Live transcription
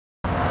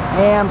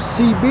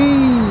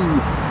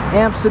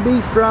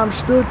MCB from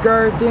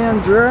Stuttgart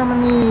in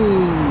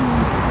Germany.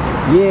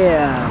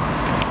 Yeah.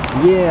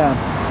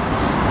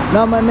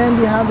 Now my man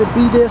behind the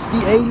beat is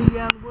the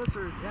alien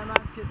wizard, and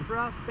I'm Kid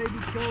Frost, baby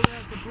cold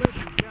as a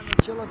blizzard. Gonna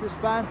chill up your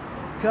spine,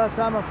 cause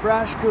I'm a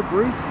fresh good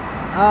breeze.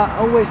 I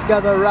always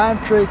got a rhyme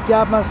trick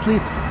up my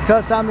sleeve,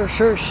 cause I'm the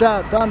sure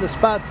shot on the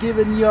spot,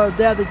 giving you all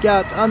that I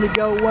got on the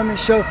go women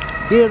show,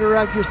 here to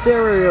rock your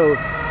stereo.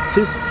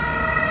 This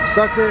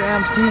sucker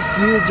MCs,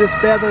 you just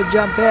better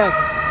jump back,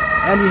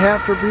 and you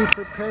have to be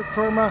prepared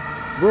for my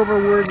verbal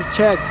word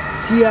attack.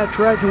 See, I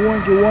tried to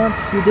warn you once,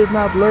 you did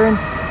not learn.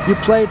 You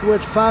played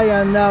with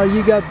fire and now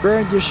you got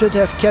burned. You should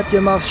have kept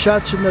your mouth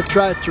shut, shouldn't have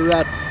tried to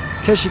rap.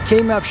 Cause you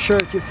came up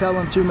short, you fell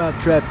into my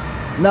trap.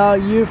 Now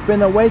you've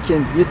been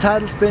awakened, your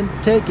title's been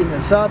taken.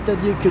 I thought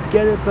that you could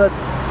get it, but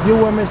you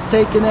were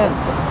mistaken, and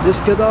this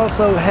could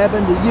also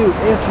happen to you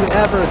if you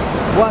ever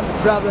want a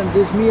problem.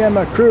 This me and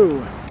my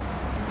crew.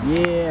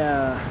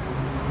 Yeah,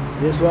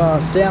 this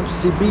was Sam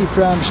CB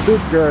from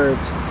Stuttgart.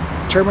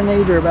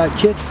 Terminator by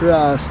Kid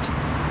Frost.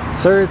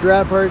 Third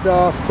rapport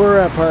of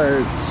 4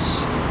 parts.